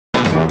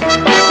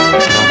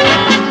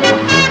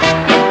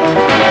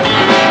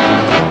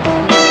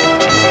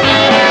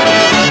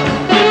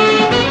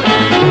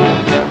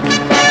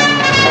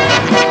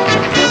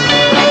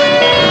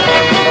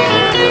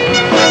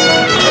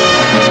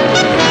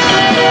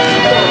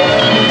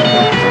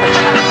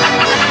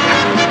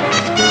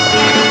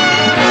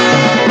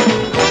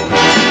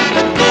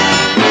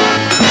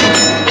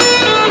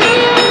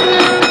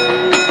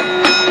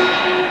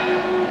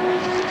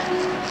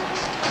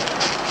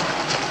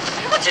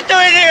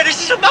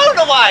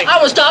I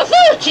was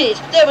diverted.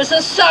 There was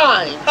a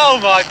sign. Oh,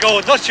 my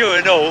God, not you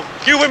and all.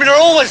 You women are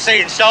always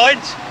seeing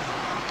signs.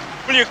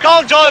 Well, you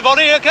can't drive on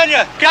here, can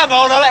you? Come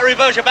on, I'll let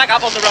reverse you back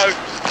up on the road.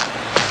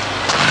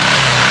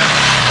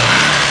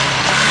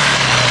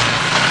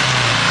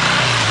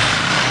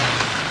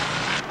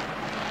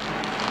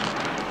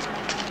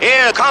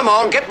 Here, come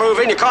on, get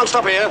moving. You can't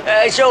stop here.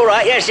 It's all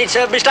right, yes, it's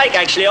a mistake,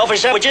 actually,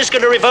 officer. We're just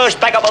going to reverse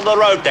back up on the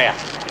road there.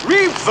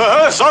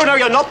 Reverse? Oh, no,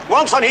 you're not.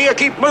 Once on here,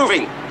 keep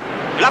moving.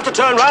 You'll have to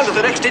turn round at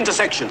the next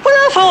intersection.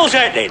 Well, how far's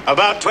that, then?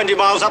 About 20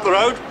 miles up the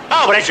road.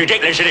 Oh, well, that's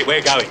ridiculous, isn't it?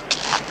 We're going.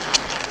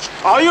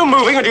 Are you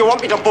moving, or do you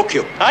want me to book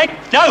you? Hey?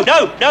 No.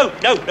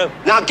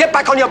 Now, get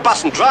back on your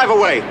bus and drive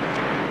away.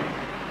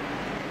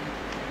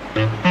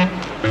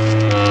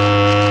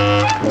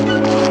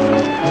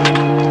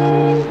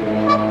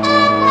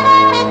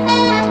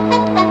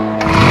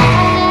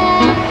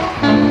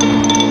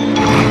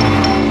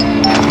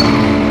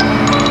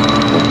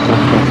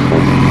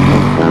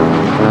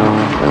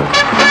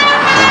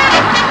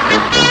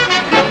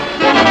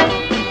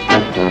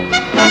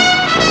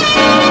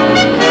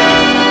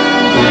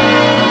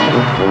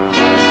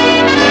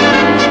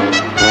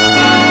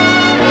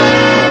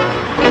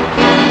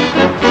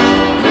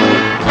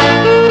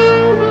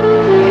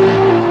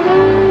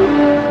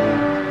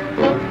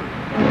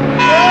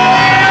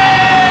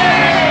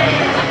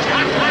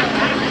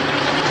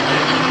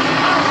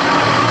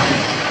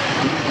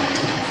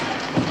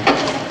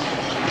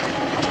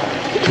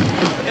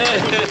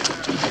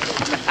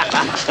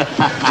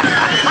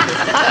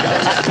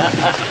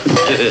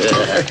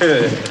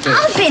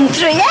 I've been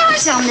 3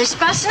 hours on this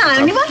bus and I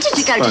only wanted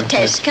to go to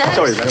Tesco.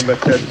 Sorry, madam, but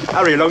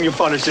hurry along, you'll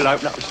find us still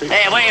open up the street.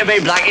 Hey, where you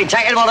been, Blackie?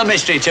 Taking them on a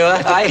mystery tour,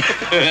 eh?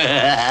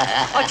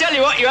 I tell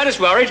you what, you had us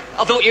worried.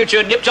 I thought you two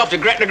had nipped off to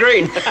Gretna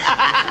Green.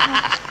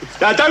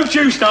 Now, don't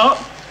you start.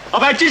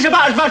 I've had just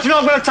about as much as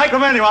I'm going to take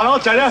from anyone, I'll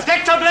tell you.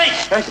 Stick to me!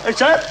 Hey,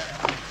 sir?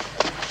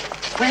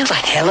 Where the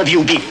hell have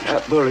you been?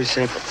 Well, it's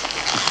a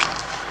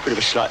bit of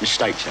a slight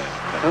mistake, sir.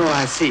 Oh,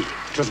 I see.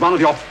 It was one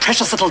of your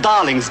precious little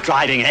darlings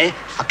driving, eh?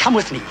 Now, come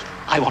with me.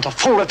 I want a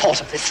full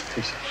report of this.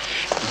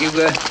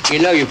 You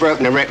know you've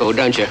broken a record,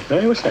 don't you?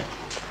 Hey, what's that?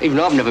 Even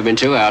I've never been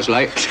 2 hours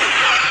late.